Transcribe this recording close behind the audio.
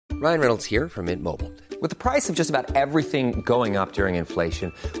Ryan Reynolds here from Mint Mobile. With the price of just about everything going up during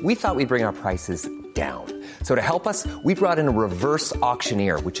inflation, we thought we'd bring our prices down. So to help us, we brought in a reverse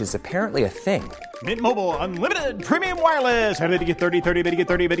auctioneer, which is apparently a thing. Mint Mobile Unlimited Premium Wireless. How to get 30, 30, bit to get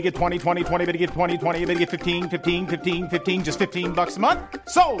 30, bit to get 20, 20, 20, bit to get 20, 20, bit to get 15, 15, 15, 15, just $15 a month?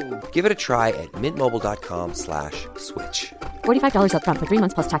 Sold! Give it a try at mintmobile.com/switch. $45 up front for 3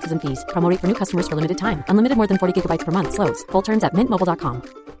 months plus taxes and fees. Promo rate for new customers for limited time. Unlimited more than 40 gigabytes per month. Slows full terms at mintmobile.com.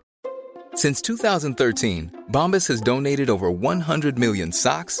 Since 2013, Bombas has donated over 100 million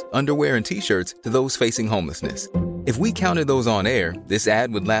socks, underwear, and T-shirts to those facing homelessness. If we counted those on air, this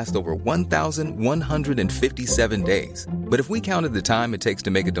ad would last over 1,157 days. But if we counted the time it takes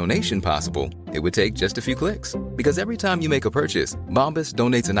to make a donation possible, it would take just a few clicks. Because every time you make a purchase, Bombas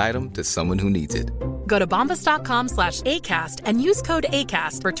donates an item to someone who needs it. Go to bombas.com/ACAST and use code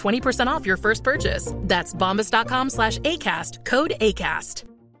ACAST for 20% off your first purchase. That's bombas.com/ACAST, code ACAST.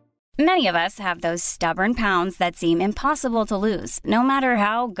 Many of us have those stubborn pounds that seem impossible to lose, no matter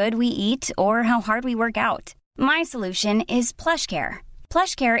how good we eat or how hard we work out. My solution is PlushCare.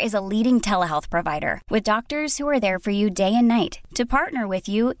 PlushCare is a leading telehealth provider with doctors who are there for you day and night to partner with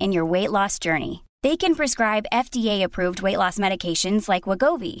you in your weight loss journey. They can prescribe FDA-approved weight loss medications like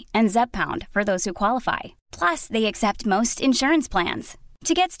Wegovy and Zepbound for those who qualify. Plus, they accept most insurance plans.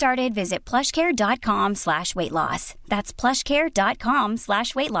 To get started, visit plushcare.com/weightloss. That's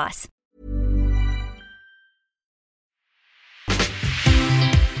plushcare.com/weightloss.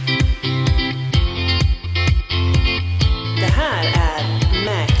 Det här är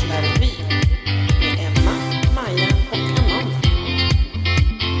Mäklarby med Emma, Maja och Amanda.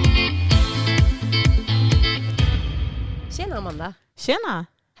 Tjena Amanda. Tjena.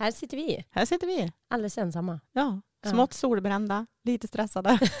 Här sitter vi. Här sitter vi. Alldeles ensamma. Ja, smått solbrända, lite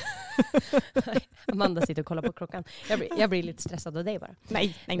stressade. Amanda sitter och kollar på klockan. Jag blir lite stressad av dig bara.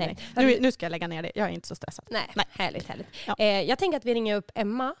 Nej. Nu ska jag lägga ner det. Jag är inte så stressad. Nej. Härligt. Ja. Jag tänker att vi ringer upp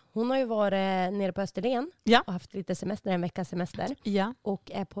Emma. Hon har ju varit nere på Österlen och haft lite semester, en veckas semester. Ja.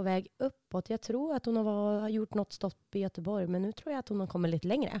 Och är på väg uppåt. Jag tror att hon har gjort något stopp i Göteborg, men nu tror jag att hon har kommit lite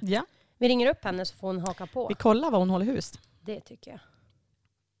längre. Ja. Vi ringer upp henne så får hon haka på. Vi kollar var hon håller hus. Det tycker jag.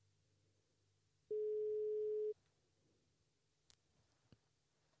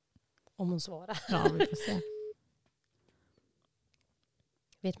 Om hon svarar. Ja, vi får se.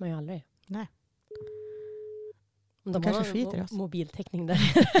 Vet man ju aldrig. Nej. De kanske skiter i oss. Mobiltäckning där.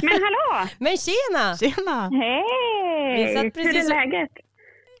 Men hallå! Men tjena! Hej! Hur är läget?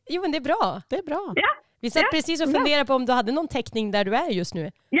 Jo, men det är bra. Det är bra. Ja. Vi satt precis och funderade på om du hade någon täckning där du är just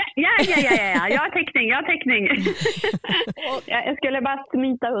nu. Ja. Jag har täckning. Jag skulle bara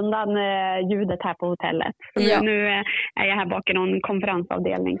smita undan ljudet här på hotellet. Ja. Nu är jag här bak i någon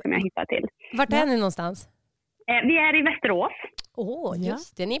konferensavdelning som jag hittar till. Vart är ni någonstans? Vi är i Västerås.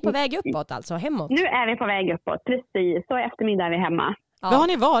 Just det. Ni är på väg uppåt alltså, hemåt. Nu är vi på väg uppåt, precis. Så i eftermiddag är vi hemma. Ja. Vad har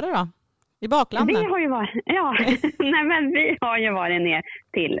ni varit då? I baklanden? Vi har ju varit, vi har ju varit ner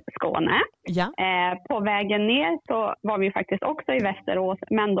till Skåne. Ja. På vägen ner så var vi faktiskt också i Västerås,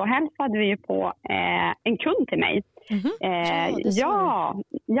 men då hälsade vi på en kund till mig.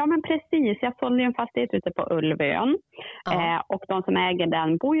 Ja, men precis. Jag sålde ju en fastighet ute på Ulvön. Och de som äger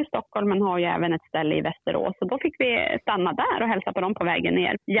den bor ju i Stockholm, men har ju även ett ställe i Västerås. Så då fick vi stanna där och hälsa på dem på vägen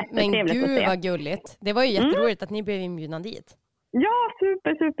ner. Jättetrevligt att se. Men gud vad gulligt. Det var ju jätteroligt att ni blev inbjudna dit. Ja,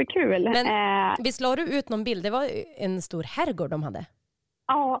 superkul. Men visst la du ut någon bild? Det var en stor herrgård de hade.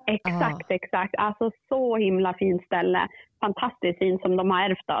 Ja, exakt. Alltså så himla fint ställe. Fantastiskt fint som de har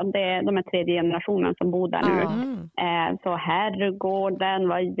ärvt. De är tredje generationen som bor där nu. Så herrgården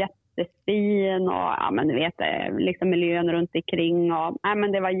var jättefin och men du vet, liksom miljön runt omkring. Och,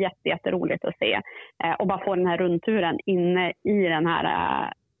 men det var jätteroligt att se. Och bara få den här rundturen inne i den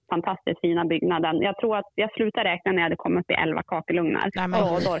här fantastiskt fina byggnaden. Jag tror att jag slutade räkna när jag hade kommit upp i 11 kakelugnar.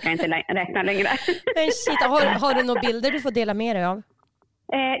 Och då kan jag inte räkna längre. Men shit, har du några bilder du får dela med dig av?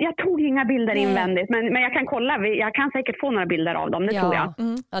 Jag tog inga bilder invändigt, men jag kan kolla. Jag kan säkert få några bilder av dem, det tror jag.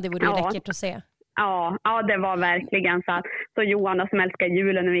 Ja, det vore ju läckert att se. Ja, det var verkligen så Johan som älskar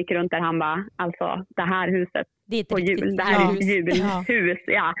julen när vi gick runt där, han bara, alltså det här huset på jul, det här är julhus,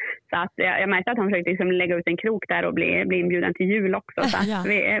 så att jag märkte att han försökte liksom lägga ut en krok där och bli inbjuden till jul också, så att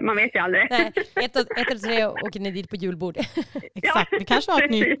man vet ju aldrig. Nej, ett eller tre åker ni dit på julbord. Exakt, vi kanske har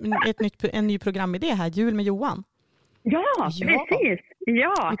en ny programidé här, Jul med Johan. Ja, precis.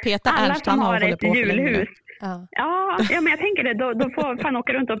 Ja, alla som har ett julhus. Ja, men jag tänker det. Då får man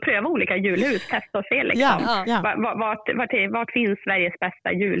åka runt och pröva olika julhus, testa och se liksom. Vart finns Sveriges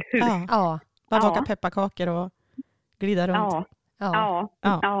bästa julhus? Bara baka pepparkakor och glida runt.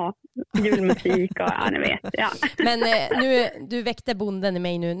 julmusik och ni vet. Ja. Men du väckte bonden i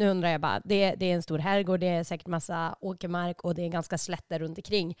mig nu. Nu undrar jag bara, det är en stor herrgård, det är säkert massa åkermark och det är ganska slätter runt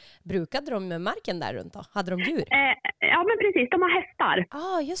omkring. Brukade de med marken där runt då? Hade de djur? Ja, men precis. De har hästar.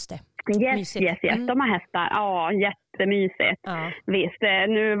 Just det. Yes. De har hästar. Ja, jättemysigt. Ja. Visst,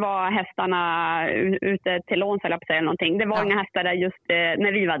 nu var hästarna ute till låns eller någonting. Det var inga hästar där just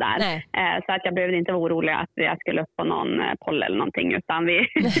när vi var där. Så att jag behövde inte vara orolig att jag skulle upp på någon poll eller någonting, utan vi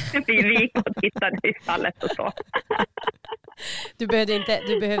gick och tittade i stallet och så. Du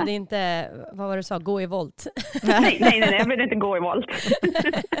behövde inte, vad var det du sa, gå i volt? Nej, jag behövde inte gå i volt.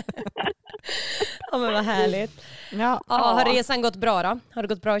 Ja, men vad härligt. Har resan gått bra då? Har det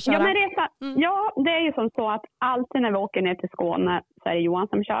gått bra att köra? Ja, det är ju som så att alltid när vi åker ner till Skåne så är det Johan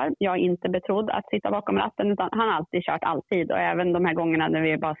som kör. Jag är inte betrodd att sitta bakom ratten, utan han har alltid kört alltid. Och även de här gångerna när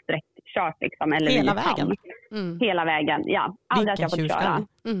vi bara kört liksom. Eller hela vägen? Hela vägen, ja. Aldrig att jag fått köra.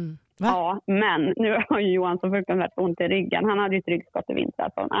 Ja, men nu har ju Johan så fruktansvärt ont i ryggen. Han hade ju ett ryggskott i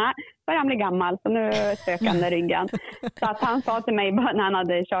vintras. Så börjar han bli gammal, så nu söker han ryggen. Så att han sa till mig när han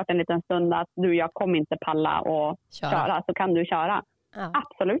hade kört en liten stund att jag kommer inte palla och köra, så kan du köra. Ja.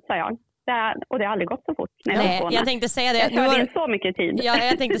 Absolut, sa jag. Och det har aldrig gått så fort. Nej, jag tänkte säga det. Jag körde in så mycket tid. Ja,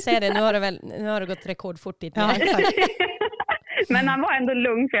 jag tänkte säga det. Nu har det gått rekordfort dit. Ja, men han var ändå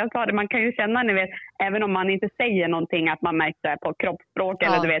lugn, för jag sa det, man kan ju känna, ni vet, även om man inte säger någonting, att man märker på kroppsspråk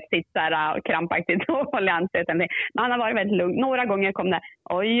eller du vet, sitter och krampaktigt och håller ansiktet. Men han har varit väldigt lugn. Några gånger kom det,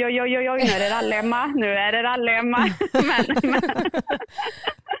 oj, nu är det rallemma.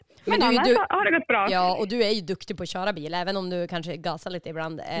 Men du har det gått bra. Ja, och du är ju duktig på att köra bil, även om du kanske gasar lite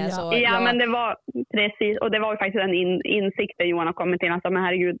ibland. Men det var precis, och det var ju faktiskt en insikt där Johan har kommit till. Alltså, men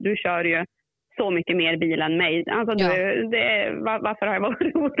herregud, du kör ju så mycket mer bil än mig. Alltså, varför har jag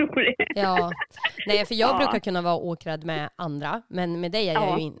varit orolig? Ja, nej, för jag brukar kunna vara okrädd med andra, men med dig är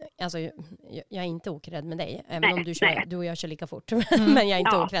jag ju jag är inte okrädd med dig, även om du och jag kör lika fort. Men jag är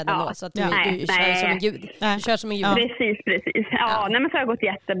inte okrädd ändå, så att du kör som en gud. Du kör som en gud. Precis. Nej, men så har det gått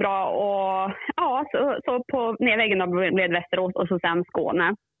jättebra, och så på nedvägen då blev Västerås och så sen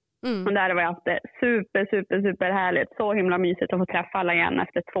Skåne. Och där var jag haft det super härligt. Så himla mysigt att få träffa alla igen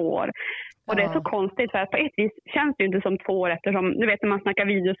efter 2 år. Och det är så konstigt, för att på ett vis känns det ju inte som 2 år, eftersom du vet när man snackar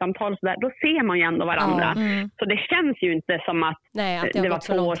videosamtal så där, då ser man ju ändå varandra. Så det känns ju inte som att det var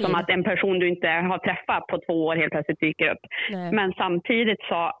 2 år, som att en person du inte har träffat på 2 år helt plötsligt dyker upp. Nej. Men samtidigt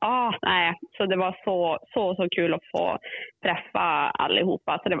så det var så kul att få träffa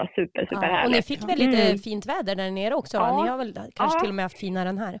allihopa, så det var super härligt. Och ni fick väl lite fint väder där nere också? Ni har väl kanske till och med haft finare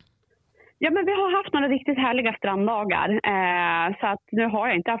än här? Ja, men vi har haft några riktigt härliga stranddagar. Så att nu har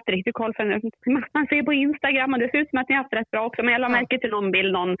jag inte haft riktigt koll, för man ser på Instagram och det ser ut som att ni har haft rätt bra också. Men jag la märke till någon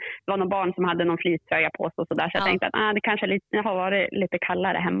bild, det var någon barn som hade någon fleecetröja på sig och sådär. Så jag tänkte att det kanske har varit lite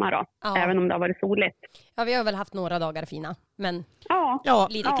kallare hemma då. Även om det har varit soligt. Ja, vi har väl haft några dagar fina. Men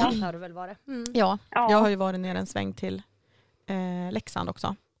lite kallt har det väl varit. Ja, jag har ju varit ner en sväng till Leksand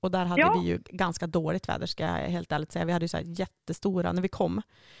också. Och där hade vi ju ganska dåligt väder, ska jag helt ärligt säga. Vi hade ju så här jättestora när vi kom.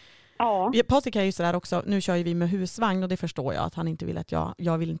 Ja. Patrik är ju sådär också, nu kör ju vi med husvagn och det förstår jag att han inte vill att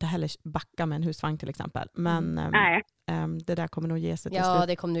jag vill inte heller backa med en husvagn till exempel. Men det där kommer nog ge sig till slut. Ja,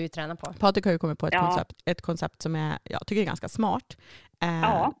 det kommer du ju träna på. Patrik har ju kommit på ett koncept som jag tycker är ganska smart.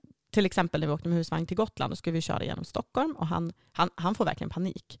 Till exempel när vi åkte med husvagn till Gotland, då skulle vi köra genom Stockholm och han får verkligen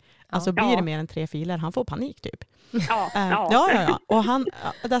panik. Alltså blir det mer än 3 filer, han får panik typ. Ja.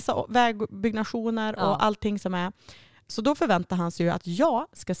 Och dessa vägbyggnationer och allting som är. Så då förväntar han sig ju att jag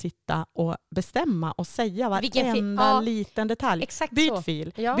ska sitta och bestämma och säga varenda liten detalj. Byt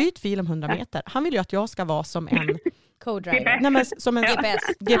fil. Ja. Byt fil om 100 meter. Han vill ju att jag ska vara som en co-driver. Nej, men som en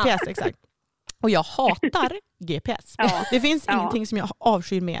GPS, exakt. Och jag hatar GPS. Det finns ingenting som jag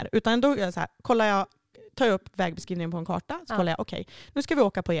avskyr mer. Utan då är så här, tar jag upp vägbeskrivningen på en karta. Så kollar jag, okej, nu ska vi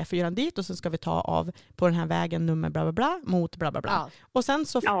åka på E4 dit och så ska vi ta av på den här vägen nummer bla bla bla mot bla bla bla. Och sen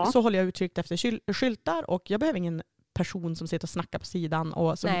så håller jag uttryckt efter skyltar och jag behöver ingen person som sitter och snackar på sidan.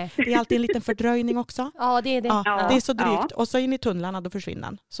 Och det är alltid en liten fördröjning också. Ja, det är det. Det är så drygt. Och så in i tunnlarna, då försvinner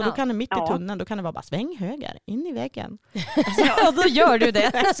den. Så då kan det mitt i tunneln, då kan det vara bara sväng höger, in i väggen. Och då gör du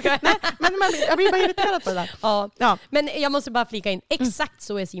det. Nej, men jag blir bara irriterad på det där. Ja. Men jag måste bara flika in, exakt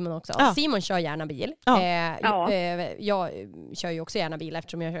så är Simon också. Simon kör gärna bil. Jag kör ju också gärna bil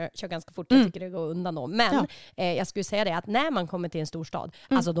eftersom jag kör ganska fort. Jag tycker det går undan då. Men jag skulle säga det att när man kommer till en storstad,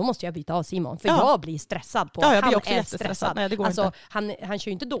 alltså då måste jag byta av Simon. För jag blir stressad på jag blir också stressad. Nej, det går alltså, inte. Han kör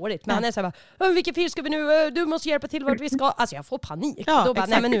ju inte dåligt, men han är så här, vilken fil ska vi nu? Du måste hjälpa till vart vi ska. Alltså jag får panik. Då bara,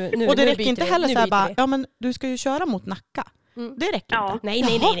 nej, men nu, och det räcker byter inte heller så här bara, men du ska ju köra mot Nacka. Det räcker inte.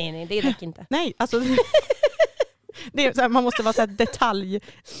 Nej, det räcker inte. Nej, alltså Det är så här, man måste vara så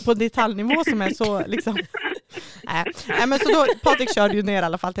här på detaljnivå som är så liksom... Nej, men så då, Patrik körde ju ner i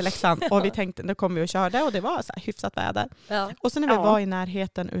alla fall till Leksand och vi tänkte, nu kommer vi och körde och det var så här hyfsat väder. Ja. Och så när vi var i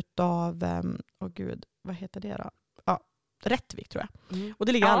närheten utav, vad heter det då? Ja, Rättvik tror jag. Och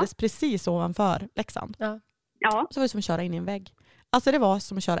det ligger alldeles precis ovanför Leksand. Ja. Så var det som att köra in i en vägg. Alltså det var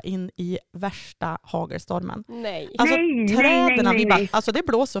som att köra in i värsta hagelstormen. Nej. Alltså träden, vi bara, alltså det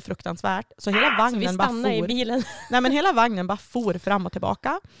blåser så fruktansvärt så hela vagnen bara for. I bilen. Nej, men hela vagnen bara for fram och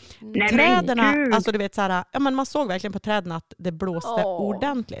tillbaka. Träderna, alltså du vet så här, ja men man såg verkligen på träden att det blåste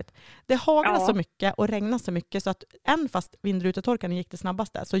ordentligt. Det haglade så mycket och regnade så mycket så att fast vindrutetorkaren gick det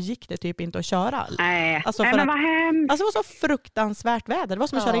snabbaste så gick det typ inte att köra. Nej. Alltså för alltså det var så fruktansvärt väder. Det var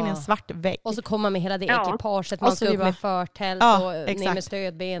som att köra in i en svart vägg. Och så komma med hela det ekipaget, man ska upp med förtält och ner med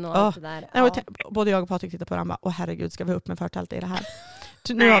stödben och allt det där. Både jag och Patrik tittade på det och bara, herregud, ska vi upp med förtält i det här?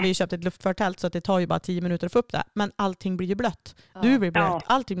 Nu har vi ju köpt ett luftförtält så att det tar ju bara 10 minuter att få upp det. Men allting blir ju blött. Du blir blött,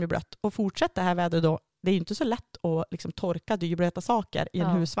 allting blir blött. Och fortsätter det här vädret då, det är ju inte så lätt att liksom torka dyblöta saker i en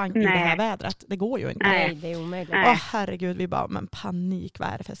husvagn i det här vädret. Det går ju inte. Nej, det är omöjligt. Herregud, vi bara, men panik, vad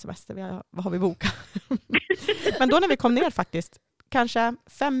är det för semester? Vad har vi bokat? Men då när vi kom ner faktiskt, kanske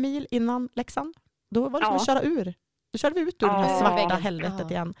 5 mil innan Leksand, då var det som att köra ur. Då körde vi ut ur det här svarta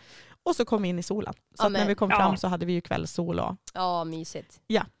helvetet igen. Och så kom vi in i solen. Så att när vi kom fram så hade vi ju kvällssol. Ja, mysigt.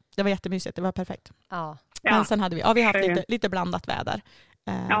 Ja, det var jättemysigt. Det var perfekt. Ja. Men sen hade vi haft lite blandat väder.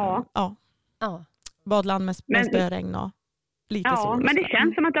 Badland med spöregn och lite sol. Men det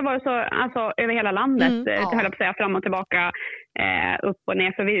känns som att det var så över hela landet. Jag höll på att säga fram och tillbaka. Upp och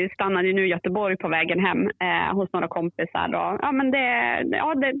ner, för vi stannade ju nu i Göteborg på vägen hem hos några kompisar då. Ja, men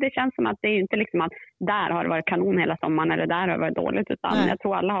det känns som att det är ju inte liksom att där har det varit kanon hela sommaren eller där har det varit dåligt, utan jag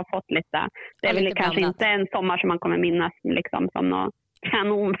tror alla har fått lite, det är väl kanske inte en sommar som man kommer minnas liksom som något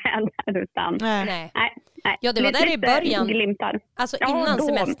kanonväder, utan nej. Ja, det var där i början. Glimtar. Alltså innan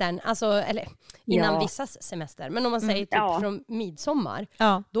semestern, eller innan vissas semester. Men om man säger typ från midsommar,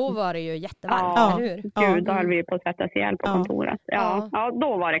 då var det ju jättevarmt, eller hur? Gud, då höll vi på att sättas ihjäl på kontoret. Ja,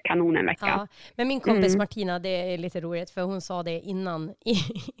 då var det kanon en vecka. Ja. Men min kompis Martina, det är lite roligt, för hon sa det innan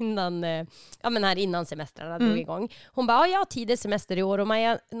semestrarna drog igång. Hon bara, jag har tidig semester i år och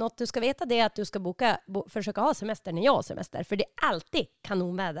Maja, något du ska veta det är att du ska försöka ha semester när jag har semester. För det är alltid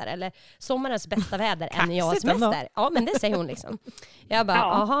kanonväder, eller sommarens bästa väder än jag har semester. Ja, men det säger hon liksom. Jag bara,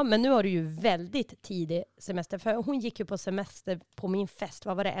 aha, men nu har du ju väldigt tidig semester. För hon gick ju på semester på min fest,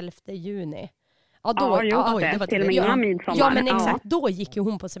 vad var det, 11 juni? Ja, då, det var till och med innan midsommar. Ja, men exakt, då gick ju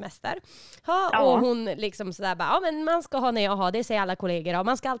hon på semester. Och hon liksom sådär bara, men man ska ha när jag har, det säger alla kollegor. Och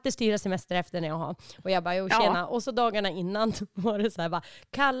man ska alltid styra semester efter när jag har. Och jag bara, jo tjena. Och så dagarna innan var det såhär bara,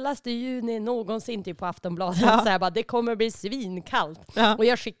 kallaste juni någonsin typ på Aftonbladet. Såhär bara, det kommer bli svinkallt. Och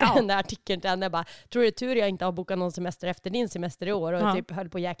jag skickade den där artikeln till henne bara, tror du tur jag inte har bokat någon semester efter din semester i år? Och typ höll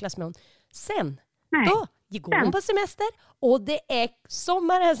på att jäklas med hon. Sen, då gick hon på semester och det är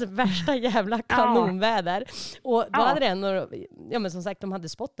sommarens värsta jävla kanonväder. Och då hade det ändå, men som sagt, de hade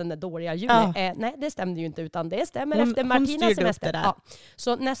spott den där dåliga juni. Nej, det stämde ju inte, utan det stämmer efter Martinas semester.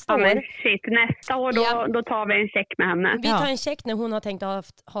 Så nästa år... nästa år då tar vi en check med henne. Vi tar en check när hon har tänkt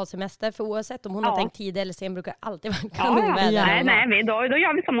ha semester, för oavsett om hon har tänkt tid eller sen brukar alltid vara kanonväder. Nej, då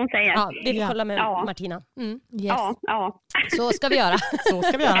gör vi som hon säger. Ja, vi får kolla med Martina. Yes. Så ska vi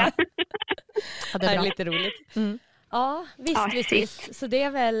göra. Ja, det är lite roligt. Ja, visst. Så det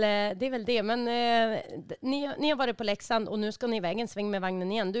är väl det. Men ni har varit på Leksand och nu ska ni iväg en sväng med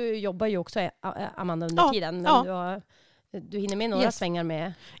vagnen igen. Du jobbar ju också, Amanda, under tiden. Men du hinner med några svängar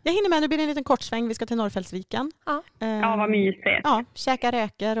med. Jag hinner med, nu blir det en liten kort sväng. Vi ska till Norrfällsviken. Vad mysigt. Käka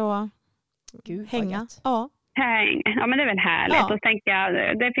räkor och hänga. Ja, men det är väl härligt. Och tänker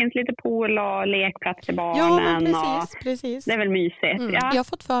jag, det finns lite pool och lekplats till barnen. Ja, men precis. Det är väl mysigt. Jag har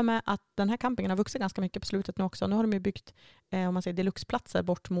fått för mig att den här campingen har vuxit ganska mycket på slutet nu också. Nu har de ju byggt, om man säger, deluxeplatser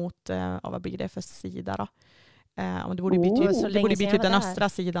bort mot, vad blir det för sida då? Det borde bli typ den östra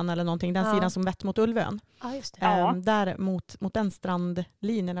sidan eller någonting. Den sidan som vett mot Ulvön. Just det. Där mot den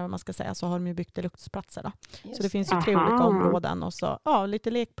strandlinjen, eller vad man ska säga, så har de ju byggt deluxeplatser då. Så det finns ju 3 olika områden och så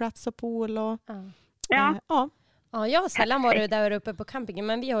lite lekplats och pool och... Ja, jag har sällan varit där uppe på campingen,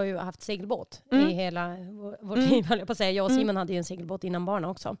 men vi har ju haft segelbåt i hela vårt liv. Jag och Simon hade ju en segelbåt innan barnen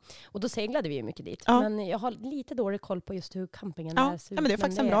också. Och då seglade vi ju mycket dit. Men jag har lite dålig koll på just hur campingen där ser ut. Men det är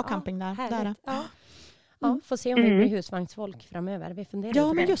faktiskt en bra camping där. får se om vi blir husvagnsfolk framöver. Vi funderar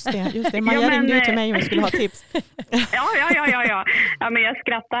på men det. Just det. Maja ringde ju till mig om vi skulle ha tips. Ja, men jag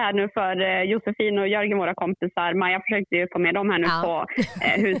skrattar här nu för Josefin och Jörgen, våra kompisar. Maja försökte ju få med dem här nu på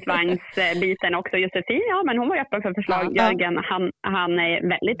husvagnsbiten också. Josefin, men hon var ju öppen för förslag. Jörgen, han är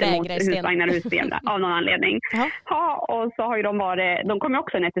väldigt emot husvagnar och husbilar av någon anledning. Och så har ju de kom ju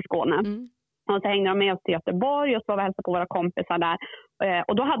också ner till Skåne. Och så hängde de med oss till Göteborg och så var vi hälsade på våra kompisar där.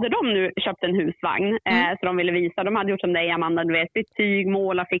 Och då hade de nu köpt en husvagn så de ville visa. De hade gjort som dig, Amanda, du vet, betyg,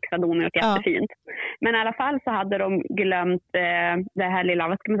 måla, fixa, dona och jättefint. Men i alla fall så hade de glömt det här lilla,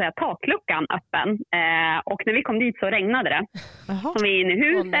 vad ska man säga, takluckan öppen. Och när vi kom dit så regnade det. Så vi är inne i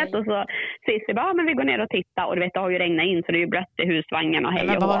huset och så säger vi bara, men vi går ner och tittar. Och du vet, det har ju regnat in så det är ju blött i husvagnen och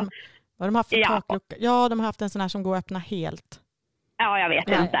hej och hå. Vad de haft för taklucka? Ja, de har haft en sån här som går att öppna helt. Ja, jag vet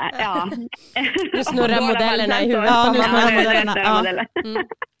inte. Ja. Nu snurrar modellerna i huvudet. Ja, nu snurrar modellerna.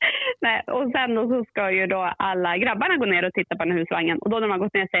 Nej, och sen då så ska ju då alla grabbarna gå ner och titta på den husvagnen. Och då när man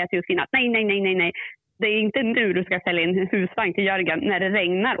gått ner och säger till Josefin att nej. Det är inte nu du ska sälja in husvagn till Jörgen när det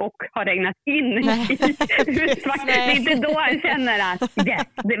regnar och har regnat in i husvagn. Det är inte då han känner att yes,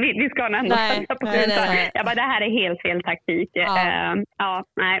 vi ska ändå satsa på husvagn. Jag bara, det här är helt fel taktik.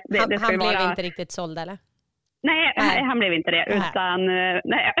 Nej, det ska han blev vara... inte riktigt såld, eller? Nej, han blev inte det. Utan,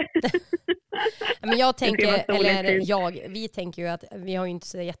 nej. Men vi tänker ju att vi har ju inte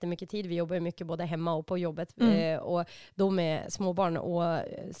så jättemycket tid. Vi jobbar ju mycket både hemma och på jobbet. Och då med småbarn och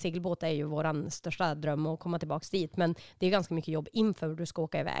segelbåt är ju våran största dröm att komma tillbaka dit. Men det är ganska mycket jobb inför du ska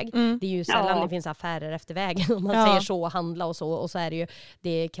åka iväg. Det är ju sällan det finns affärer efter vägen om man säger så, handla och så. Och så är det ju,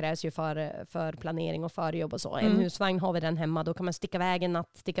 det krävs ju för planering och förjobb och så. En husvagn har vi den hemma, då kan man sticka iväg en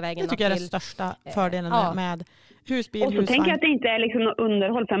natt. Jag tycker det är den största fördelen med husbil, och så tänker jag att det inte är liksom något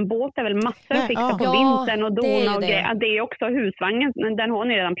underhåll, för en båt är väl massor att fixa på vintern och dona och grejer. Det är också husvagnen, den har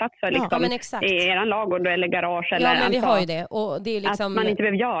ni redan plats för liksom, i eran lagård eller garage. Eller, men vi har ju det. Och det är liksom, att man inte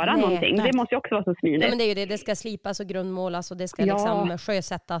behöver göra någonting. Det måste ju också vara så smidigt. Ja, men det är ju det ska slipas och grundmålas och det ska liksom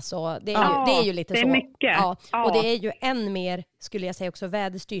sjösättas. Och det är ju lite det är så. Mycket. Och det är ju än mer, skulle jag säga, också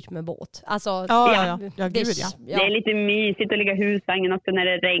väderstyrt med båt. Alltså, det är lite mysigt att ligga i husvagnen också när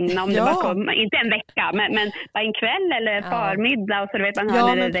det regnar. Om det bara kommer, inte en vecka, men bara en kväll eller förmiddag och så du vet man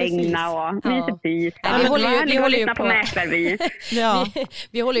hör när det regnar och mysigt pys. Vi håller ju på mäklarby.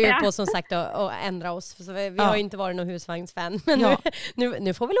 Vi håller ju på som sagt att ändra oss. Så vi har ju inte varit någon husvagnsfan. Men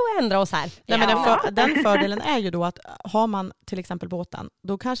nu får vi lov ändra oss här. Nej, men den fördelen är ju då att har man till exempel båten,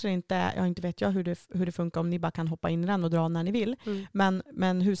 då kanske det inte, jag inte vet jag hur det funkar om ni bara kan hoppa in i den och dra när ni vill.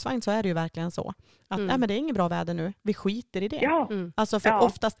 Men husvagn så är det ju verkligen så. Att nej, men det är inget bra väder nu. Vi skiter i det. Alltså för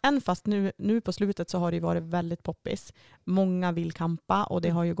oftast, fast nu på slutet så har det ju varit väldigt poppis. Många vill kampa och det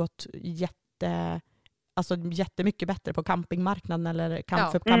har ju gått jättemycket bättre på campingmarknaden eller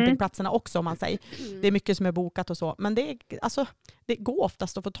för campingplatserna också om man säger. Det är mycket som är bokat och så. Men det går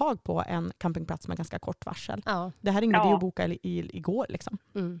oftast att få tag på en campingplats med ganska kort varsel. Det här ringde vi att boka igår liksom.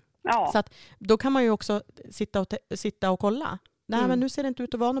 Så att då kan man ju också sitta och kolla. Nej, men nu ser det inte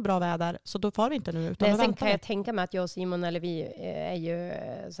ut att vara något bra väder, så då far vi inte nu. Utan sen kan jag tänka mig att jag och Simon, eller vi är ju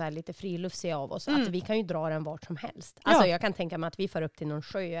så här lite friluftsiga av oss, att vi kan ju dra den vart som helst. Alltså jag kan tänka mig att vi får upp till någon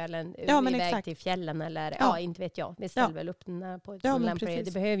sjö eller iväg till fjällen eller inte vet jag. Vi ställer väl upp den på ett lämpligt.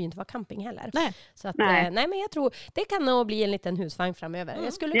 Det behöver ju inte vara camping heller. Nej. Så att, nej, men jag tror det kan nog bli en liten husvagn framöver.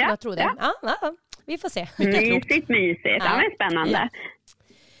 Jag skulle kunna tro det. Ja, vi får se. Mysigt. Ja, men spännande.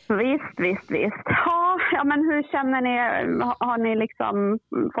 Visst. Ja, men hur känner ni? Har ni liksom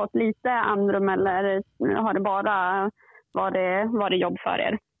fått lite andrum eller har det bara varit jobb för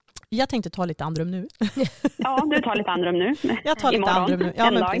er? Jag tänkte ta lite andrum nu. Ja, du tar lite andrum nu. Jag tar lite andrum nu.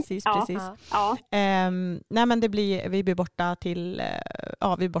 Ja, men precis. Ja. Nej, men vi blir borta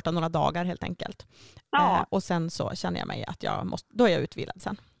vi är borta några dagar helt enkelt. Och sen så känner jag mig att då är jag utvilad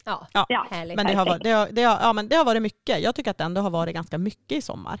sen. Härligt. Men det har varit mycket. Jag tycker att det ändå har varit ganska mycket i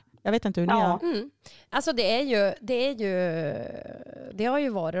sommar. Jag vet inte hur ni har. Alltså det har ju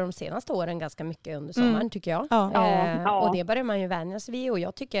varit de senaste åren ganska mycket under sommaren tycker jag. Och det börjar man ju vänja sig vid och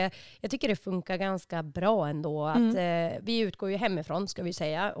jag tycker det funkar ganska bra ändå att vi utgår ju hemifrån ska vi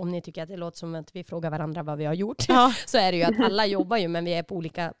säga, om ni tycker att det låter som att vi frågar varandra vad vi har gjort så är det ju att alla jobbar ju men vi är på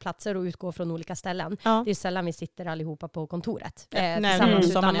olika platser och utgår från olika ställen. Det är sällan vi sitter allihopa på kontoret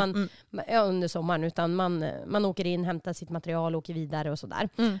under sommaren utan man åker in, hämtar sitt material och åker vidare och sådär.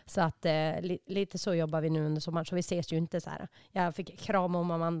 Så att lite så jobbar vi nu under sommaren. Så vi ses ju inte så här. Jag fick krama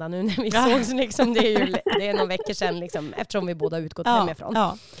om Amanda nu när vi sågs. Liksom, det är några veckor sedan liksom, eftersom vi båda utgått hemifrån.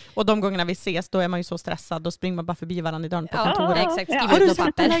 Ja. Och de gångerna vi ses, då är man ju så stressad. Då springer man bara förbi varandra i dörren på kontoret. Exakt. Har du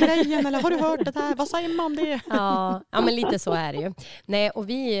sett den här grejen? Eller har du hört det här? Vad säger man om det? Ja, men lite så är det ju. Nej, och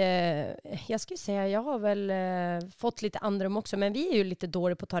jag skulle säga, jag har väl fått lite andrum också. Men vi är ju lite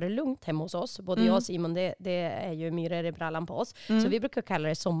dåliga på att ta det lugnt hemma hos oss. Både jag och Simon, det är ju myror i brallan på oss. Så vi brukar kalla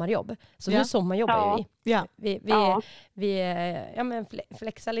det sommarjobb. Så nu sommarjobbar vi. Ja. Vi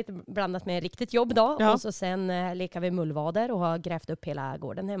flexar lite blandat med riktigt jobb då. Ja. Och så sen lekar vi mullvader och har grävt upp hela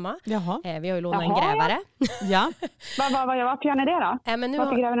gården hemma. Vi har ju lånat en grävare. Ja. Varför gör ni det då? Men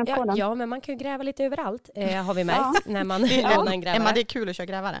varför gräver ni på den? Ja, men man kan ju gräva lite överallt har vi märkt när man lånar en grävare. Emma, det är kul att köra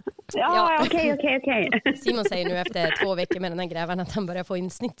grävare. Ja, okej. Simon säger nu efter 2 veckor med den här grävaren att han börjar få in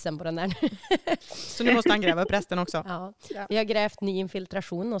snitsen på den där. Så nu måste han gräva upp resten också. Ja. Vi har grävt ny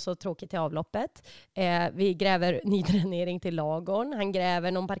infiltration och så tråkigt till avloppet. Vi gräver ny dränering till lagorn. Han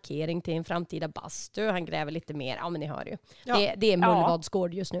gräver någon parkering till en framtida bastu. Han gräver lite mer. Ja, men ni hör ju. Ja. Det är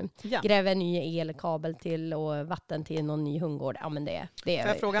mullvadsgård just nu. Ja. Gräver ny elkabel till och vatten till någon ny hundgård. Ja, men det är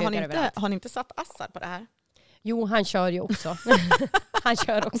jag fråga, har ni inte satt assar på det här? Jo, han kör ju också. Han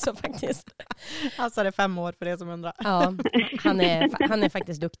kör också faktiskt. Alltså det är 5 år för det som undrar. Ja, han är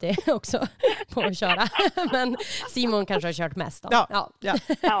faktiskt duktig också på att köra. Men Simon kanske har kört mest då. Ja. Yes.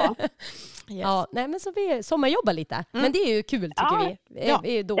 Ja, nej, men så vi sommarjobbar lite. Men det är ju kul tycker vi.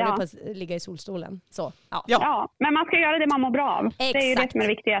 Vi är dåliga på att ligga i solstolen. Så, ja, men man ska göra det man mår bra av. Exakt. Det är ju det som är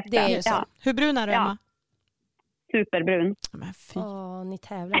det viktigaste. Det är ju så. Hur brun är du, Emma? Superbrun. Men fy. Ni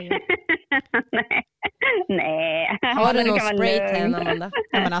tävlar ju. Nej. Har du någon spraytan, Amanda?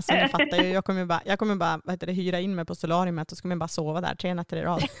 Ja, men alltså, jag fattar ju. Jag kommer bara hyra in mig på solariumet och så kommer jag bara sova där 3 nätter i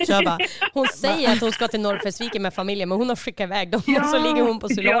rad. Hon säger att hon ska till Norrfäsviken med familjen, men hon har skickat iväg dem och så ligger hon på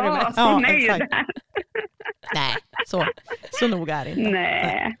solariumet. Ja, exakt. Nej, så noga är det inte.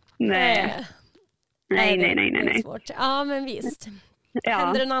 Nej. Det är svårt. Ja, men visst.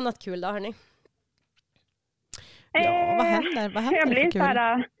 Händer det något annat kul då, hörni? Ja, vad händer? Jag blir så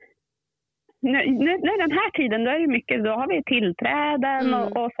här... Nu den här tiden, då är det mycket, då har vi tillträden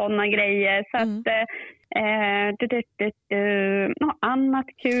och sådana grejer. Så att något annat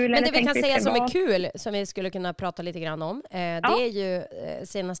kul. Men det vi kan säga som är kul, som vi skulle kunna prata lite grann om, det är ju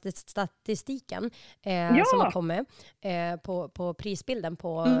senaste statistiken som har kommit på prisbilden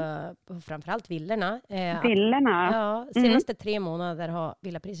på framförallt villorna. Villorna? Senaste 3 månader har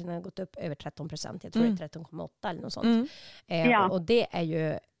villapriserna gått upp över 13%. Jag tror det är 13,8 eller något sånt. Och det är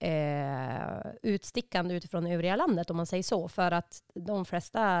ju utstickande utifrån övriga landet om man säger så, för att de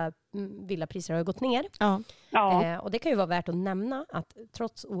flesta villapriser har gått ner. Och det kan ju vara värt att nämna att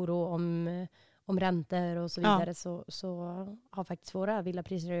trots oro om räntor och så vidare så har faktiskt våra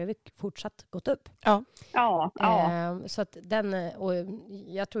villapriser fortsatt gått upp. Så att och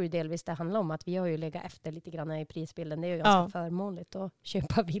jag tror ju delvis det handlar om att vi har ju legat efter lite grann i prisbilden. Det är ju ganska förmånligt att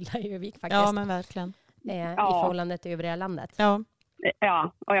köpa villa i Övik faktiskt. Ja, men verkligen. I förhållande till övriga landet.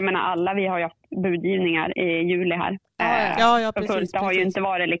 Ja, och jag menar alla, vi har ju haft budgivningar i juli här. Precis. Det har ju inte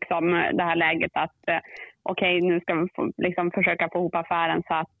varit liksom det här läget att okej, nu ska vi liksom försöka få ihop affären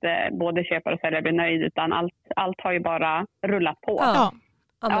så att både köpare och säljare blir nöjd, utan allt har ju bara rullat på. Ja,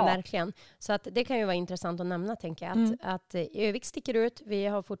 men verkligen. Så att det kan ju vara intressant att nämna, tänker jag. Att Övik sticker ut. Vi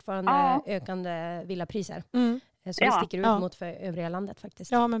har fortfarande ökande villapriser. Så vi sticker ut mot för övriga landet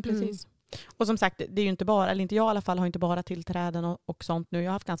faktiskt. Ja, men precis. Och som sagt, det är ju inte bara, eller inte jag i alla fall, har inte bara tillträden och sånt nu. Jag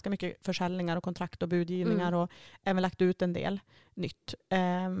har haft ganska mycket försäljningar och kontrakt och budgivningar och även lagt ut en del nytt.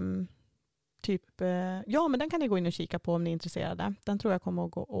 Men den kan ni gå in och kika på om ni är intresserade. Den tror jag kommer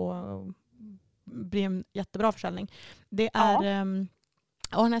att gå och bli en jättebra försäljning. Det är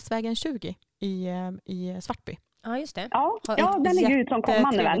Arnäsvägen 20 i Svartby. Ja, just det. Ja, den ligger ut som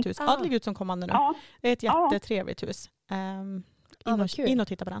kommande väl? Ja, den ligger ut som kommande nu. Det är ett jättetrevligt hus. In och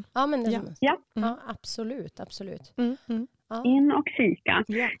titta på den. Ja, men absolut. In och kika.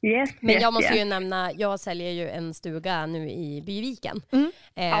 Yes, men jag måste ju nämna, jag säljer ju en stuga nu i Byviken.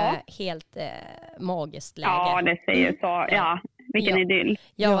 Helt magiskt läge. Ja, det säger så. Ja, vilken idyll.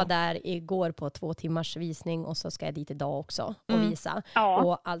 Jag var där igår på 2 timmars visning och så ska jag dit idag också och visa.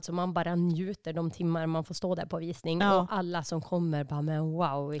 Och alltså man bara njuter de timmar man får stå där på visning. Och alla som kommer bara, men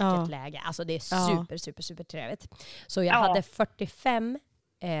wow, vilket läge. Alltså det är super trevligt. Så jag hade 45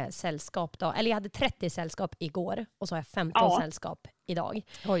 sällskap då, eller jag hade 30 sällskap igår och så har jag 15 sällskap idag.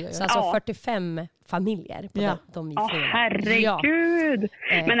 Så alltså 45 familjer på de visningarna. Herregud!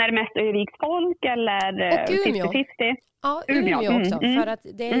 Men är det mest Öviks folk eller 50-50? Ja, Umeå också. För att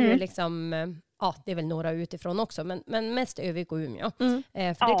det är ju liksom det är väl några utifrån också, men mest Övik och Umeå. För det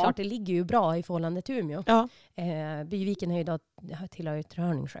är klart, det ligger ju bra i förhållande till Umeå. Byviken är ju då tillhör ju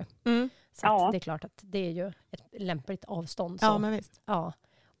Trörningsjö. Så det är klart att det är ju ett lämpligt avstånd. Så. Ja, men visst. Ja.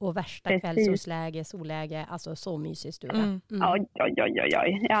 Och värsta kvällssolsläge, solläge, alltså så mysig stuga. Oj.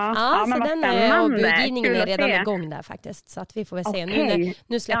 Ja, så den budgivningen är redan igång där faktiskt. Så att vi får väl se.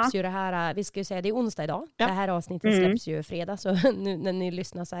 Nu släpps ju det här, vi ska ju säga det är onsdag idag. Det här avsnittet släpps ju fredag, så nu när ni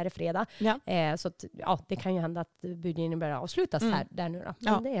lyssnar så är det fredag. Så att, det kan ju hända att budgivningen börjar avslutas där nu då.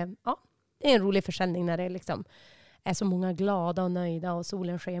 Men det är en rolig försäljning när det liksom är så många glada och nöjda och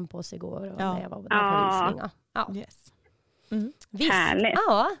solen sken på sig igår och det var där på visningar. Yes. Visst. Härligt.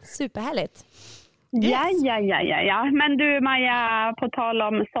 Ja, superhärligt. Yes. Ja. Men du Maja, på tal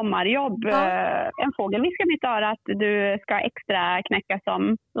om sommarjobb, en fågel viskar mitt öra att du ska extra knäcka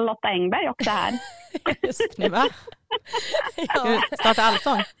som Lotta Engberg också här. Just det, va? Starta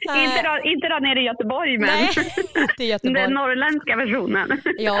allsång. Inte då nere i Göteborg, men nej, inte Göteborg. Den norrländska versionen.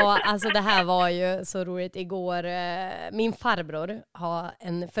 Ja, alltså det här var ju så roligt. Igår, min farbror har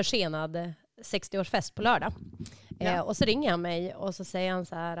en försenad 60-årsfest på lördag. Och så ringer han mig och så säger han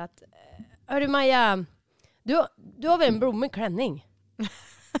så här att hörru Maja, du har väl en blommig klänning?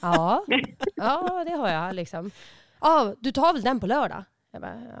 Ja, det har jag liksom. Ja, du tar väl den på lördag? Jag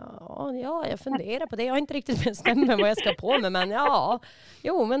bara, jag funderar på det. Jag har inte riktigt bestämt mig vad jag ska på mig, men den var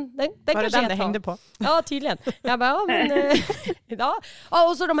kanske det den det hängde på? Ja, tydligen. Jag bara,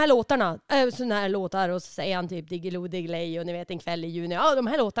 och så de här låtarna, såna här låtar, och så säger han typ Diggiloo Diggiley och ni vet en kväll i juni. Ja, de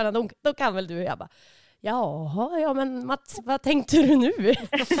här låtarna, de kan väl du? Jag bara, ja, men Mats, vad tänkte du nu?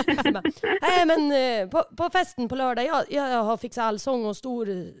 Nej, men på festen på lördag, jag har fixat allsång och stor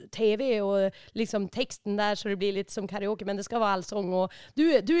tv och liksom texten där så det blir lite som karaoke, men det ska vara allsång och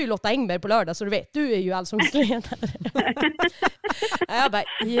du är ju Lotta Engberg på lördag så du vet, du är ju allsångsledare. Jag bara,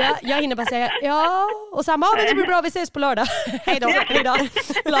 jag hinner bara säga och samma, men det blir bra, vi ses på lördag. Hej då.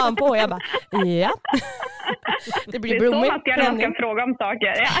 La han på, jag bara, det blir blommig klänning. Man ska fråga om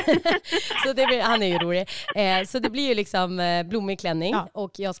saker. Så han är ju rolig. Så det blir ju liksom blommig klänning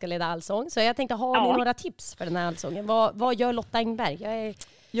och jag ska leda allsång. Så jag tänkte, har ni några tips för den här allsången? Vad gör Lotta Engberg?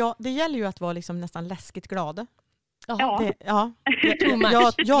 Ja, det gäller ju att vara liksom nästan läskigt glad. Jag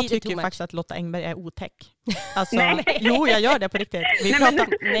tycker faktiskt att Lotta Engberg är otäck. Alltså, jo, jag gör det på riktigt.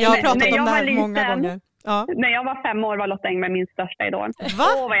 Jag har pratat om det här många gånger. Ja. När jag var 5 år var Lotta Engberg min största idol. Va?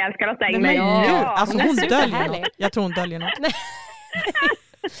 Vad jag älskar Lotta Engberg. Alltså hon döljer något. Jag tror hon döljer något.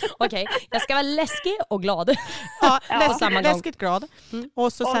 Okej, jag ska vara läskig och glad. Läskigt glad.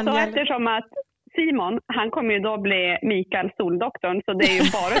 Och så eftersom att Simon, han kommer ju då bli Mikael Soldoktorn, så det är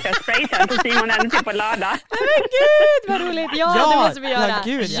ju bara att köra spraytan så Simon är till på lördag. Men gud, vad roligt! Ja, det måste vi göra.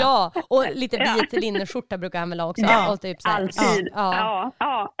 Ja, och lite vit linneskjorta brukar han väl ha också. Och typ så här. Alltid.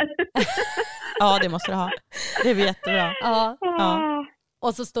 Ja, det måste du ha. Det är jättebra. Ja.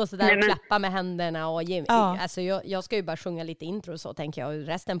 Och så står så där och klappa med händerna och alltså jag ska ju bara sjunga lite intro så tänker jag, och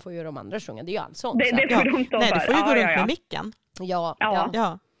resten får ju de andra sjunga. Det är ju allsång. Det får de stå för. Nej, du får ju gå runt med micken. Ja.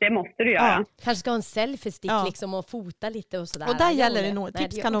 Det måste du göra. Kanske ska ha en selfie-stick liksom och fota lite och sådär. Och där gäller det nog.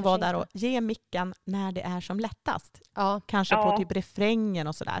 Tips kan nog vara där och ge micken när det är som lättast. Kanske på typ refrängen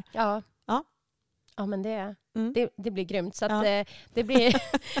och sådär. Ja, men det blir grymt. Så att, det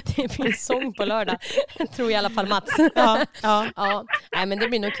blir sång på lördag. Tror i alla fall Mats. Nej, men det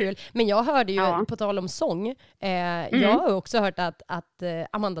blir nog kul. Men jag hörde ju, på tal om sång, jag har också hört att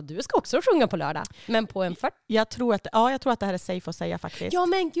Amanda, du ska också sjunga på lördag. Men på en 40. Jag tror att det här är safe att säga faktiskt. Ja,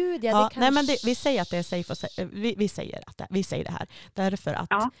 men gud. Vi säger att det är safe att säga. Vi säger det här. Därför att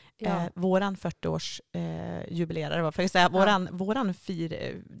våran 40-års jubilerare, vad får jag säga, våran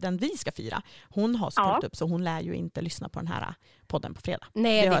den vi ska fira, hon har skrivit upp så hon lär ju inte lyssna på den här podden på fredag.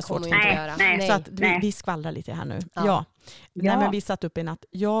 Nej, det kommer hon inte göra. Nej. Så att vi skvallrar lite här nu. Nej, men vi satt upp i natt.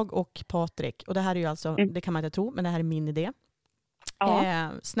 Jag och Patrik, och det här är ju alltså, det kan man inte tro, men det här är min idé.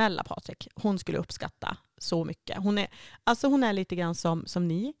 Snälla Patrik, hon skulle uppskatta så mycket. Hon är lite grann som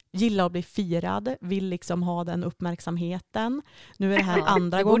ni. Gillar att bli firad, vill liksom ha den uppmärksamheten. Nu är det här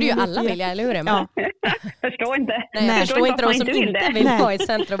andra gången. Det borde ju alla vilja, eller hur? Ja. Förstår inte. Nej, förstår inte de som inte vill vara i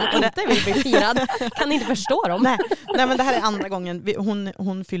centrum och inte vill bli firad. Kan inte förstå dem. Nej, men det här är andra gången.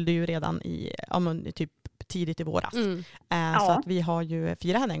 Hon fyllde ju redan i typ tidigt i våras. Så att vi har ju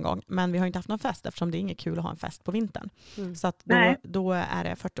firat henne en gång, men vi har inte haft någon fest eftersom det är inget kul att ha en fest på vintern. Så att då är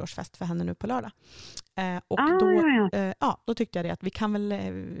det 40-årsfest för henne nu på lördag. Och då tyckte jag det att vi kan väl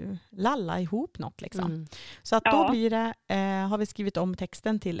lalla ihop något liksom. Så att då blir det, har vi skrivit om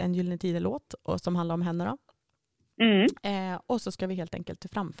texten till en Gyllene Tider-låt som handlar om henne då. Och så ska vi helt enkelt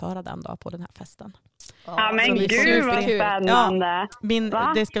framföra den då på den här festen. Ja, men gud vad spännande.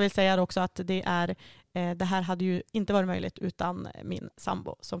 Det ska vi säga också att det här hade ju inte varit möjligt utan min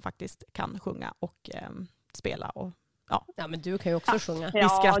sambo som faktiskt kan sjunga och spela och Ja, men du kan ju också sjunga. Vi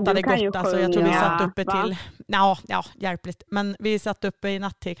skrattade gott. Alltså, jag tror vi satt uppe till... hjälpligt. Men vi satt uppe i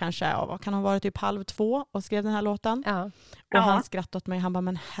natt till kanske, vad kan ha varit, typ 1:30 och skrev den här låten. Ja. Och han skrattade åt mig. Han bara,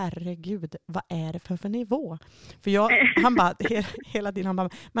 men herregud, vad är det för nivå? För han bara, hela tiden, han bara,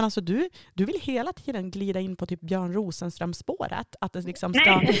 men alltså du vill hela tiden glida in på typ Björn Rosenström-spåret. Att det liksom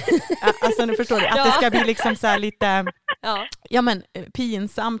ska... alltså nu förstår du, att det ska bli liksom så här lite... Ja, men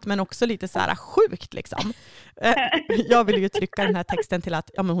pinsamt, men också lite så här sjukt liksom. Jag vill ju trycka den här texten till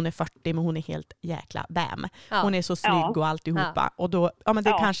att men hon är 40 men hon är helt jäkla bam. Hon är så snygg och alltihopa. Och då, men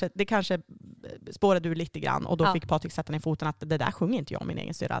det kanske spårade du lite grann och då fick Patrik sätta ner foten att det där sjunger inte jag min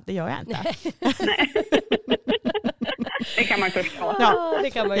egen syra. Det gör jag inte. Det kan man förstå. Ja, det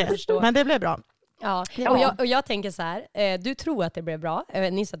kan man ju förstå. Men det blev bra. Ja. Och jag tänker så här, du tror att det blev bra.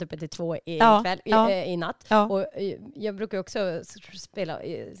 Ni satt uppe till 2 i natt. Ja. Och jag brukar också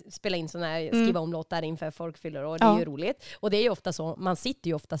spela in såna här, skriva om låtar inför folkfyllor och det är ju roligt. Och det är ju ofta så, man sitter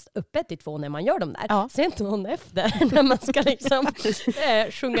ju oftast uppe till 2 när man gör dem där. Ja. Sen någon efter när man ska liksom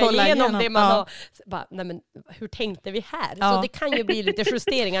sjunga igenom det man har. Bara, nej men hur tänkte vi här? Ja. Så det kan ju bli lite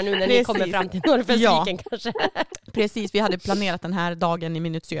justeringar nu när ni kommer fram till Norrfällsviken kanske. Precis, vi hade planerat den här dagen i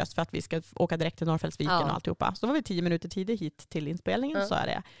minutiöst för att vi ska åka direkt till Norrfällsviken och alltihopa. Så var vi 10 minuter tidigt hit till inspelningen. Så är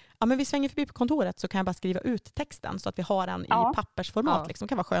det, men vi svänger förbi på kontoret så kan jag bara skriva ut texten så att vi har den i pappersformat. Liksom. Det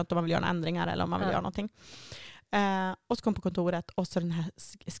kan vara skönt om man vill göra ändringar eller om man vill göra någonting. Och så kom på kontoret och så den här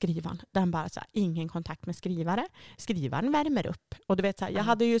skrivaren, den bara så här, ingen kontakt med skrivare. Skrivaren värmer upp. Och du vet så här, jag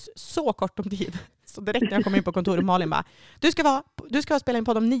hade ju så kort om tid. Så direkt när jag kom in på kontoret, Malin bara, du ska spela in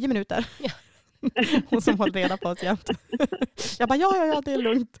på dem 9 minuter. Ja. Hon som håller reda på oss jämt. Jag bara, ja, det är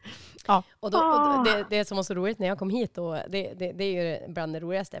lugnt. Ja. Och det som var så roligt när jag kom hit, och det är ju bland det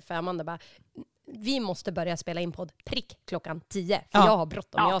roligaste, för Amanda bara, vi måste börja spela in podd prick klockan 10, för jag har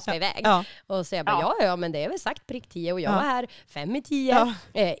bråttom, jag ska iväg. Och så jag bara, men det är väl sagt prick 10 och jag är här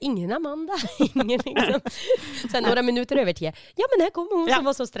 5:10. Ingen Amanda, ingen liksom. Sen några minuter över 10. Ja, men här kommer hon som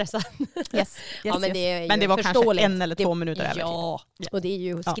var så stressad. Yes, men det var kanske 1 eller 2 minuter över 10. Ja, och det är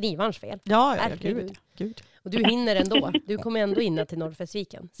ju skrivarens fel. Ja, gud. Och du hinner ändå. Du kommer ändå in till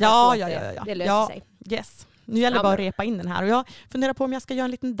Norrfällsviken. Ja. Det löser sig. Yes. Nu gäller det bara att repa in den här. Och jag funderar på om jag ska göra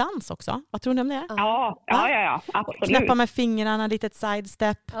en liten dans också. Vad tror ni om det? Ja, absolut. Knäppa med fingrarna, litet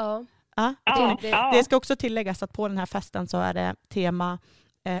sidestep. Det ska också tilläggas att på den här festen så är det tema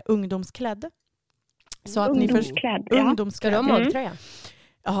ungdomsklädd. Så att ungdomsklädd, ungdomsklädd. Ska du ha magtröja?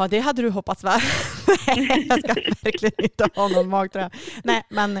 Ja, det hade du hoppats, va? Nej, jag ska verkligen inte ha någon magtröja. Nej,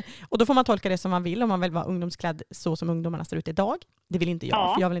 och då får man tolka det som man vill. Om man vill vara ungdomsklädd så som ungdomarna ser ut idag. Det vill inte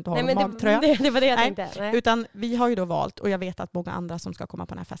jag, för jag vill inte ha någon magtröja. Det var det jag tänkte. Nej. Utan vi har ju då valt, och jag vet att många andra som ska komma på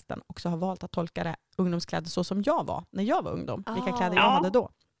den här festen också har valt att tolka det ungdomsklädd så som jag var när jag var ungdom. Vilka kläder jag hade då.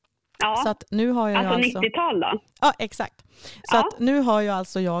 Ja. Så att nu har jag alltså 90-tal då? Ja, exakt. Så att nu har jag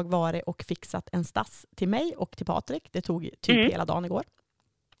alltså varit och fixat en stass till mig och till Patrik. Det tog typ hela dagen igår.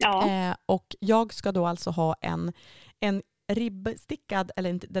 Ja. Och jag ska då alltså ha en ribbstickad,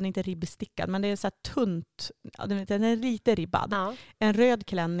 eller den är inte ribbstickad, men det är så här tunt, den är lite ribbad. Ja. En röd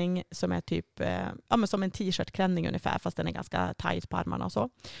klänning som är typ men som en t-shirt-klänning ungefär, fast den är ganska tajt på armarna och så.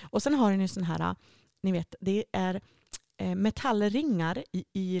 Och sen har den ju sån här, ni vet, det är metallringar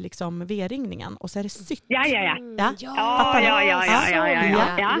i liksom V-ringningen och så är det sytt. Ja.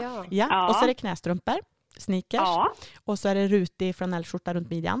 Och så är det knästrumpor, sneakers, och så är det rutig flanellskjorta runt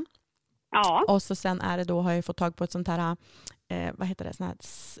midjan. Ja. Och så sen är det då, har jag fått tag på ett sånt här vad heter det, sån här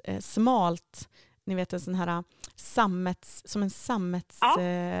smalt, ni vet, en sån här sammets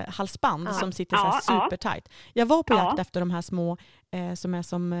halsband som sitter så här supertight. Jag var på jakt efter de här små som är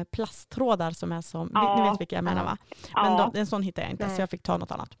som plasttrådar som är som, ni vet vilka jag menar, va? Men en sån hittade jag inte. Nej. Så jag fick ta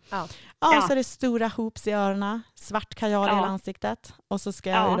något annat. Så är det stora hoops i öronen, svart kajal i hela ansiktet, och så ska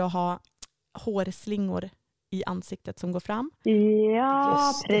jag ju då ha hårslingor i ansiktet som går fram.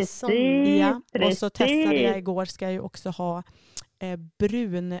 Ja, precis. Ja. Och så testade jag igår, ska jag ju också ha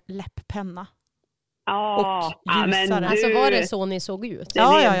brun läpppenna. Och ljusare. Alltså var det så ni såg ut?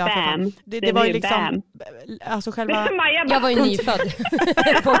 Ja. Det var ju liksom alltså själva... Jag var ju nyfödd.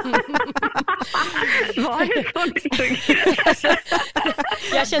 Var det så ni såg ut? Alltså,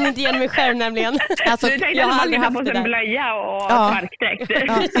 jag känner inte igen mig själv nämligen. Alltså, du tänkte att man har på en blöja och parkdräkt.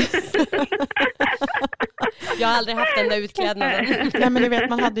 Jag har aldrig haft den där utklädnaden. Nej, men du vet,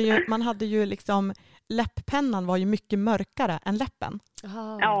 man hade ju liksom läpppennan var ju mycket mörkare än läppen.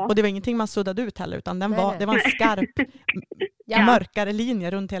 Ja. Och det var ingenting man suddade ut heller, utan det var en skarp mörkare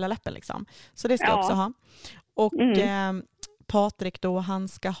linje runt hela läppen liksom. Så det ska jag också ha. Och Patrik då, han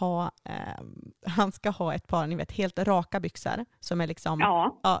ska ha ett par, ni vet, helt raka byxor som är liksom,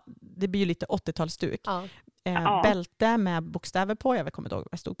 det blir ju lite 80-talsstuk. Bälte med bokstäver på, jag kommer inte ihåg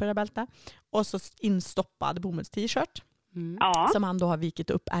vad det stod på det bältet. Och så instoppad bomullst-t-shirt som han då har vikit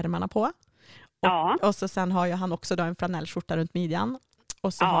upp ärmarna på. Och så sen har ju han också då en flanellskjorta runt midjan.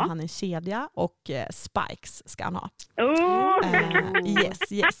 Och så har han en kedja och spikes ska han ha.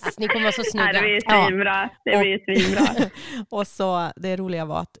 Yes. Ni kommer vara så snygga. Det blir svinbra. Det blir svinbra. Och så det roliga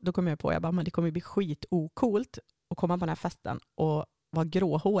var att då kom jag på, men det kommer bli skit-ocoolt att komma på den här festen och vara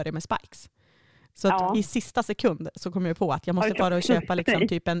gråhårig med spikes. Så att i sista sekund så kom jag på att jag måste fara och köpa liksom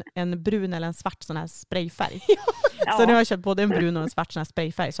typ en brun eller en svart sån här sprayfärg. Så nu har jag köpt både en brun och en svart sån här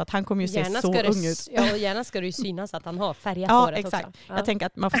sprayfärg, så att han kommer ju se så ung ut. Ja, och gärna ska det ju synas att han har färgat håret exakt. också. Jag tänker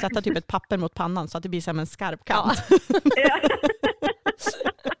att man får sätta typ ett papper mot pannan så att det blir som en skarp kant.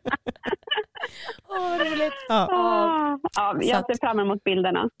 Roligt. Jag ser fram emot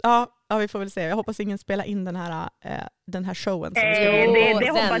bilderna. Ja, vi får väl se. Jag hoppas ingen spelar in den här showen.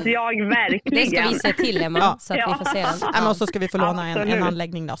 Det hoppas jag verkligen. Det ska vi se till, Emma, så att vi får se den. Och så ska vi få låna en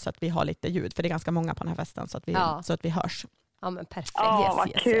anläggning då, så att vi har lite ljud, för det är ganska många på den här festen, så att vi hörs. Ja, men perfekt.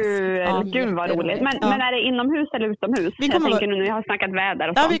 Vad kul. Gud vad roligt. Men är det inomhus eller utomhus? Jag tänker nu när vi har snackat väder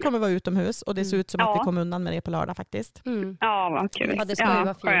och sånt. Vi kommer vara utomhus, och det ser ut som att vi kommer undan med det på lördag faktiskt. Ja, vad kul. Ja, det ska ju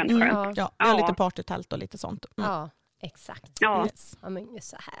vara fint. Skönt. Vi har lite partytält och lite sånt. Ja, exakt. Ja. Yes. Ja, men det är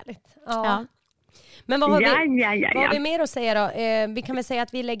så härligt. Ja. Men vad har vad har vi mer att säga då? Vi kan väl säga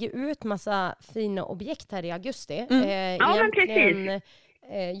att vi lägger ut massa fina objekt här i augusti. Men precis.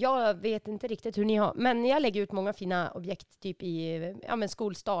 Jag vet inte riktigt hur ni har, men jag lägger ut många fina objekt typ i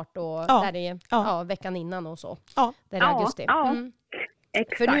skolstart och där är veckan innan och så. Där är augusti.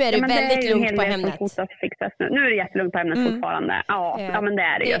 Exakt. För nu är det väldigt lugnt på Hemnet. Nu är det jättelugnt på Hemnet fortfarande. Men det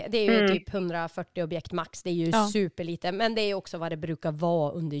är det ju. Det är ju typ 140 objekt max. Det är ju superlite. Men det är också vad det brukar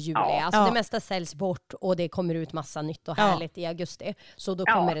vara under juli. Alltså det mesta säljs bort och det kommer ut massa nytt och härligt i augusti. Så då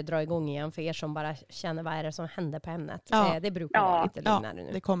kommer det dra igång igen för er som bara känner vad är det som händer på Hemnet. Det brukar vara lite lugnare nu.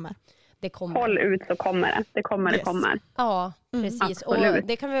 Det kommer. Håll ut så kommer det. Det kommer. Ja, precis. Absolut. Och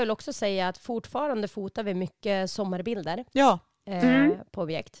det kan vi väl också säga att fortfarande fotar vi mycket sommarbilder. På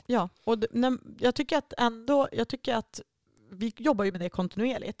objekt. Ja, och jag tycker att vi jobbar ju med det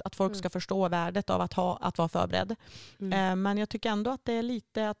kontinuerligt, att folk ska förstå värdet av att vara förberedd. Men jag tycker ändå att det är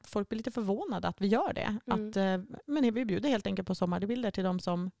lite att folk blir lite förvånade att vi gör det. Men vi bjuder helt enkelt på sommarbilder till de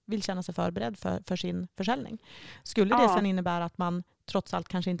som vill känna sig förberedd för sin försäljning. Skulle det sen innebära att man trots allt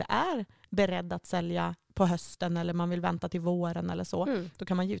kanske inte är beredd att sälja på hösten eller man vill vänta till våren eller så, då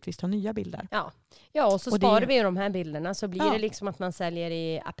kan man givetvis ta nya bilder. Ja, och så sparar vi de här bilderna, så blir det liksom att man säljer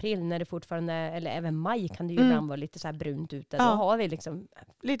i april när det fortfarande, eller även maj kan det ju ibland vara lite så här brunt ute. Då har vi liksom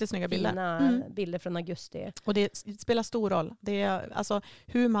lite snygga fina bilder från augusti. Och det spelar stor roll. Det är, alltså,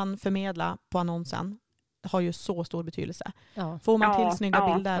 hur man förmedlar på annonsen har ju så stor betydelse. Får man till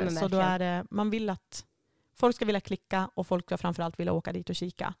snygga bilder så då är det, man vill att folk ska vilja klicka och folk ska framförallt vilja åka dit och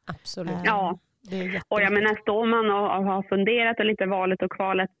kika. Absolut. Och jag menar, står man och har funderat och lite valet och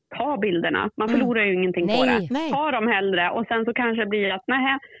kvalet, ta bilderna. Man förlorar ju ingenting på det. Ta dem hellre. Och sen så kanske det blir att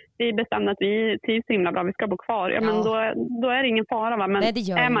vi bestämde att vi trivs så himla bra, vi ska bo kvar. Men då är det ingen fara, va? Men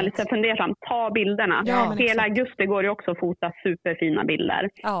är man lite fundersam, ta bilderna. Hela augusti går ju också att fota superfina bilder.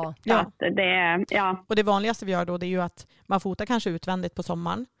 Och det vanligaste vi gör då, det är ju att man fotar kanske utvändigt på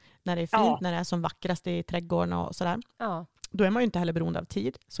sommaren. När det är fint, när det är som vackrast i trädgården och sådär. Då är man ju inte heller beroende av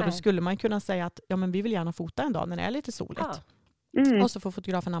tid. Så då skulle man kunna säga att men vi vill gärna fota en dag när det är lite soligt. Och så får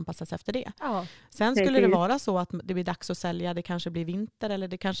fotografen anpassas efter det. Sen skulle det vara så att det blir dags att sälja, det kanske blir vinter eller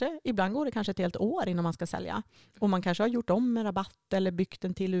ibland går det kanske ett helt år innan man ska sälja. Och man kanske har gjort om en rabatt eller byggt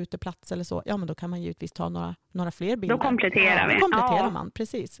en till uteplats eller så. Ja, men då kan man givetvis ta några fler bilder. Då kompletterar vi. Då kompletterar man,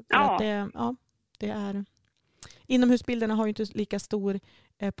 precis. För att det är... Inomhusbilderna har ju inte lika stor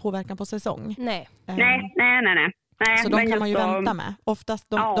påverkan på säsong. Nej. Så de kan man ju vänta med. Oftast,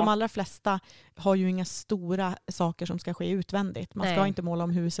 de allra flesta har ju inga stora saker som ska ske utvändigt. Man ska inte måla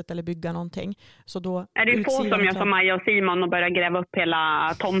om huset eller bygga någonting. Så då är det ju få som gör som Maja och Simon och börjar gräva upp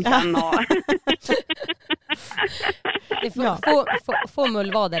hela tomten. Få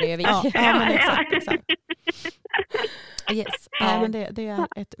mullvader över. Men exakt. Yes. Men det är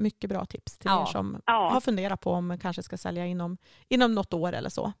ett mycket bra tips till er som har funderat på om man kanske ska sälja inom något år eller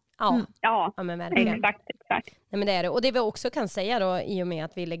så. Ja, men verkligen. Exakt. Nej, men det är det. Och det vi också kan säga då, i och med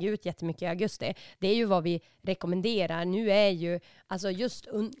att vi lägger ut jättemycket i augusti, det är ju vad vi rekommenderar. Nu är ju, alltså just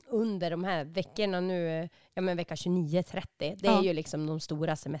under de här veckorna nu, vecka 29-30, det är ju liksom de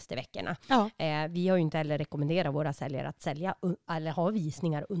stora semesterveckorna. Vi har ju inte heller rekommenderat våra säljare att sälja eller ha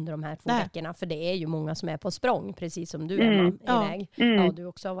visningar under de här 2 veckorna, för det är ju många som är på språng, precis som du Emma, iväg. Ja, du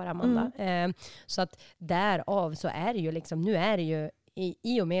också har varit Amanda. Så att därav så är det ju liksom, nu är det ju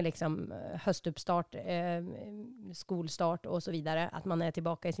i och med liksom höstuppstart, skolstart och så vidare, att man är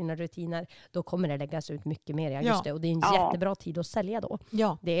tillbaka i sina rutiner, då kommer det läggas ut mycket mer i augusti. Och det är en jättebra tid att sälja då.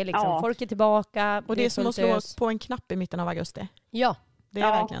 Det är liksom, folk är tillbaka. Och det är som att slå på en knapp i mitten av augusti. Ja. Det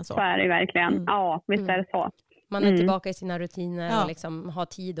är verkligen så. Så är det verkligen. Ja, visst är det så. Man är tillbaka i sina rutiner och liksom har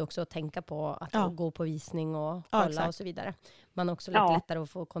tid också att tänka på att gå på visning och kolla och så vidare. Man har också lite lättare att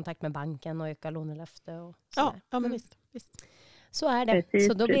få kontakt med banken och öka lånelöfte och så. Ja, men visst. Så är det. Precis,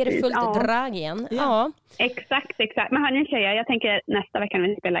 så då blir det fullt drag igen. Ja. Exakt. Men hörni tjejer, jag tänker nästa vecka när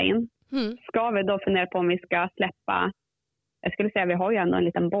vi spelar in. Ska vi då fundera på om vi ska släppa, jag skulle säga vi har ju ändå en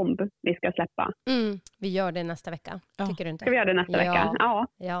liten bomb vi ska släppa. Vi gör det nästa vecka, tycker du inte? Ska vi göra det nästa vecka? Ja.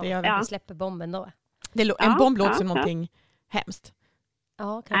 Det gör vi. Vi släpper bomben då. En bomb låter som någonting hemskt.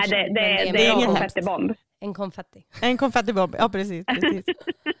 Ja, kanske. Nej, det är ingen konfettibomb. En konfettibomb, ja precis.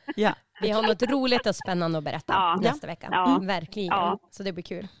 Ja. Vi har något roligt och spännande att berätta nästa vecka. Verkligen. Så det blir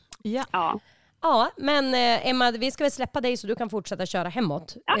kul. Ja, men Emma, vi ska väl släppa dig så du kan fortsätta köra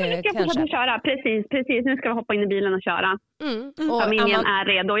hemåt. Ja, men nu ska jag fortsätta köra. Precis. Nu ska vi hoppa in i bilen och köra. Och familjen är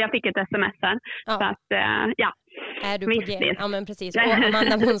redo. Jag fick ett sms här. Så att, är du på G? Ja, men precis. Och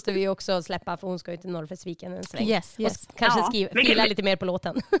Amanda måste vi också släppa, för hon ska ju till Norrfäsviken en sväng. Yes. Och kanske fila lite mer på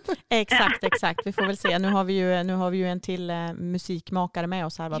låten. Exakt. Vi får väl se. Nu har vi ju en till musikmakare med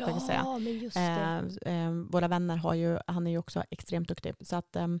oss här, vad jag säga. Men just det. Våra vänner han är ju också extremt duktig. Så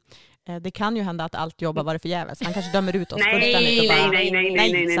att det kan ju hända att allt jobb har varit förgäves. Han kanske dömer ut oss fullständigt.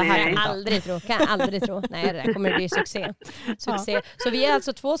 Nej. Så här kan jag aldrig tro. Nej, det kommer bli succé. Så vi är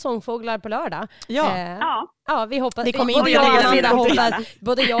alltså 2 sångfåglar på lördag. Ja, vi hoppas.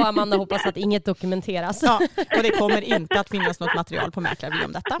 Både jag och Amanda hoppas att inget dokumenteras. Ja, och det kommer inte att finnas något material på Mäklarby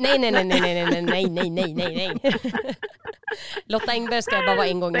om detta. Nej. Lotta Engberg ska bara vara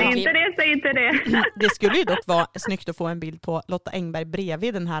en gång i mitt liv. Säg inte det. Det skulle ju dock vara snyggt att få en bild på Lotta Engberg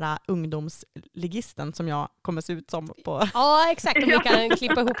bredvid den här ungdomsligisten som jag kommer se ut som på. Ja, exakt. Om vi kan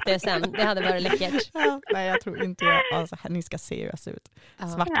klippa ihop det sen. Det hade varit läckert. Nej, jag tror inte alltså, ni ska se hur jag ser ut.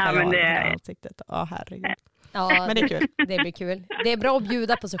 Svart kajal i ansiktet. Herregud. Ja, men det är kul. Det blir kul. Det är bra att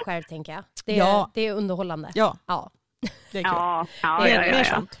bjuda på sig själv, tänker jag. Det är underhållande. Ja. Det är kul. Mer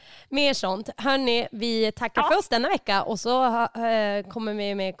sånt. Mer sånt. Hörni, vi tackar för oss denna vecka och så kommer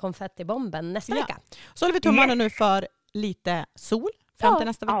vi med konfettibomben nästa vecka. Så håller vi tummarna nu för lite sol fram till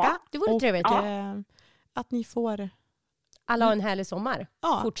nästa vecka. Det vore trevligt. Att ni får... Alla har en härlig sommar.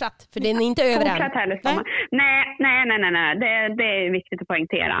 Fortsatt. För den är inte över än. Fortsatt härlig sommar. Nej. Det är viktigt att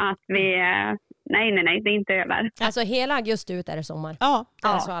poängtera att vi... Nej, det är inte över. Alltså hela augusti ut är det sommar. Det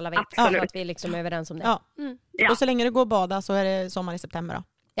är så alla vet. Absolut. Så att vi är liksom överens om det. Och så länge du går och bada så är det sommar i september då.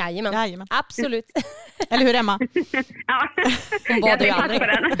 Jajamän. Absolut. Eller hur, Emma? Ja. Hon badar ju aldrig.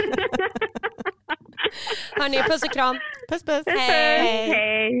 Hörni, puss och kram. Puss.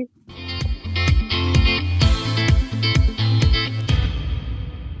 Hej.